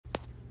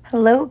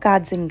Hello,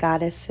 gods and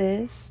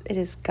goddesses. It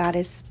is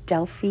Goddess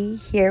Delphi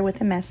here with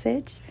a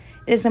message.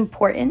 It is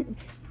important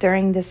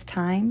during this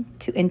time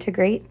to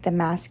integrate the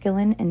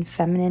masculine and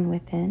feminine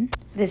within.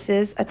 This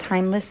is a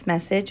timeless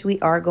message. We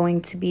are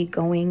going to be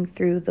going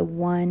through the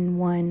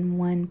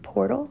 111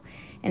 portal,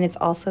 and it's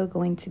also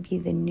going to be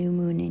the new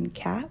moon in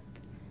Cap.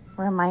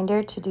 A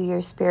reminder to do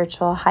your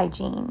spiritual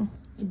hygiene.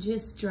 I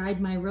just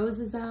dried my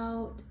roses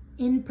out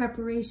in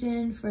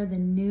preparation for the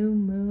new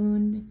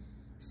moon.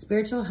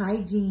 Spiritual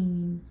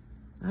hygiene.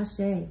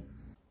 Ashe.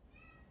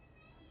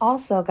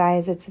 Also,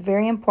 guys, it's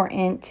very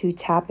important to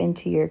tap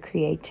into your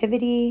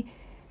creativity.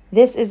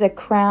 This is a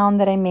crown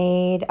that I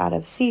made out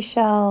of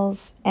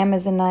seashells,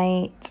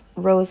 amazonite,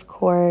 rose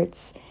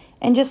quartz,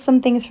 and just some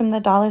things from the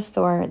dollar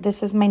store.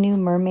 This is my new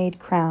mermaid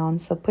crown.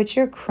 So put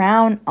your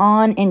crown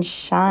on and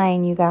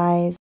shine, you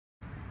guys.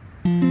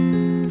 Check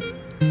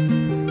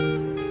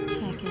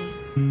it.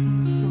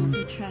 Soul's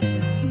a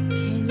treasure.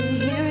 Can you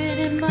hear it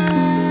in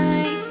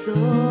my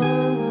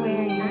soul?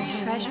 Where your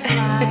treasure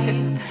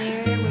lies,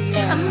 there where your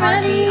I'm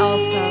heartbeat ready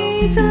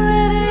also. to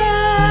let it